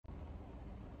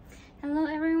Hello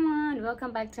everyone,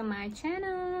 welcome back to my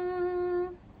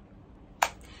channel.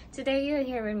 Today you're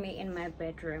hearing me in my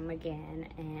bedroom again,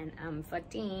 and I'm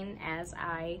 14 as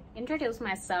I introduce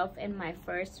myself in my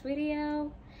first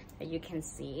video that you can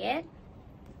see it.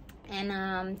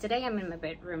 And today I'm in my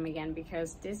bedroom again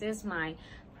because this is my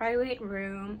private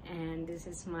room and this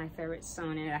is my favorite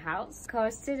zone in the house.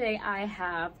 Because today I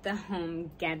have the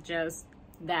home gadgets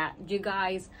that you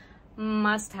guys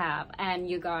must have and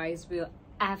you guys will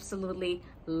absolutely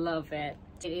love it.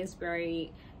 It is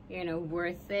very,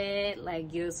 worth it,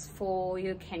 like useful.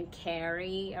 You can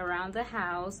carry around the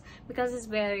house because it's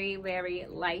very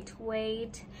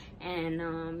lightweight,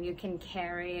 and you can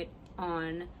carry it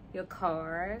on your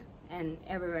car and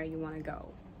everywhere you want to go.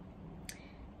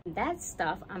 That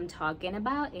stuff I'm talking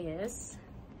about is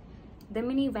the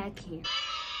mini vacuum.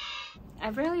 I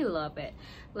really love it.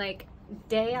 Like,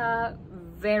 they are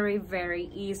very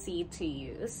easy to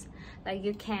use. Like,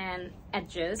 you can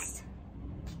adjust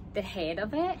the head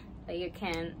of it. Like, you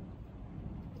can,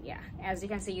 as you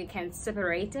can see, you can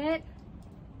separate it,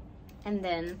 and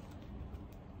then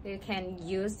you can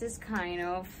use this kind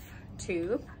of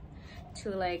tube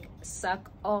to like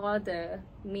suck all the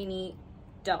mini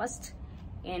dust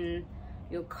in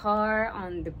your car,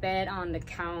 on the bed, on the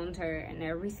counter and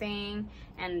everything.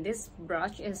 And this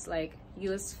brush is like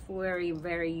useful,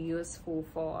 very useful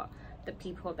for the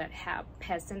people that have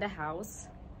pets in the house.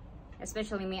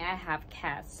 Especially me, I have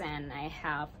cats and I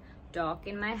have dog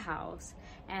in my house,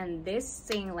 and this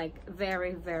thing like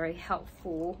very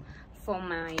helpful for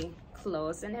my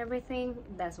clothes and everything.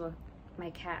 That's what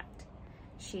my cat,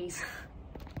 she's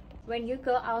when you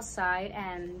go outside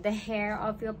and the hair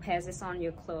of your pet is on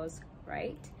your clothes,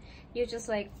 right? You just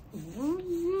like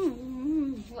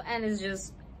and it's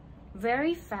just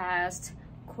very fast,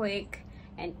 quick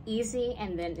and easy,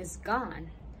 and then it's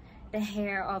gone. The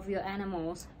hair of your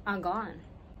animals are gone.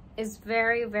 It's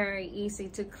very easy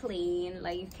to clean.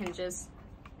 Like, you can just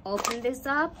open this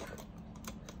up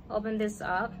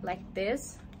like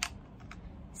this.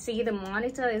 See, the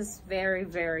monitor is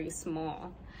very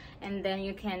small, and then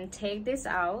you can take this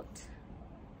out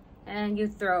and you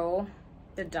throw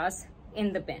the dust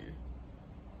in the bin,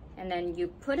 and then you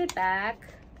put it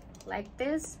back like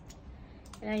this,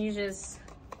 and then you just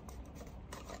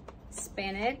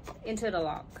spin it into the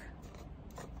lock.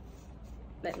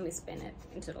 Let me spin it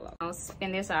into the lock. I'll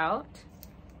spin this out,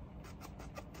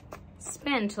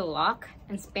 spin to lock,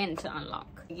 and spin to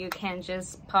unlock. You can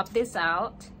just pop this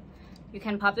out. You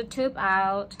can pop the tube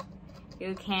out.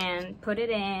 You can put it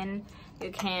in.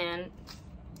 You can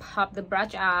pop the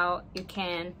brush out. You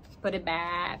can put it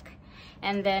back.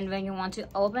 And then when you want to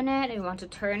open it, you want to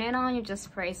turn it on, you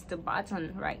just press the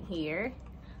button right here.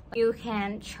 You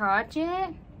can charge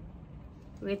it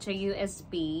with a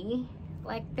USB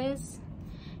like this,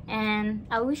 and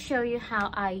I will show you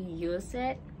how I use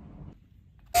it.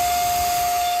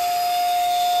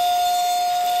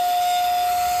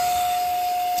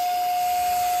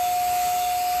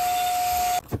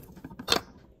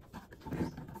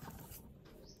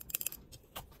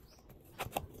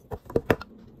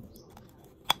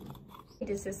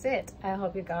 This is it. I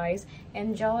hope you guys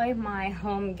enjoy my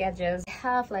home gadgets. I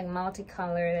have like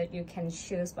multicolor that you can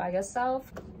choose by yourself.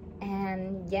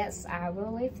 And yes, I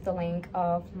will leave the link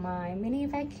of my mini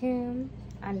vacuum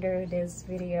under this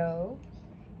video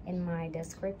in my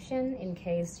description in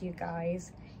case you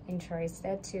guys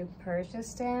interested to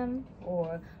purchase them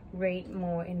or read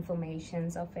more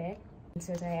information of it.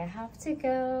 Today I have to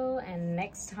go, and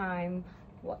next time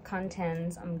what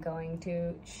contents I'm going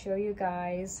to show you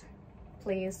guys.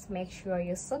 Please make sure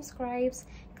you subscribe,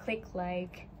 click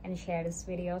like, and share this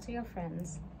video to your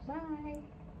friends. Bye!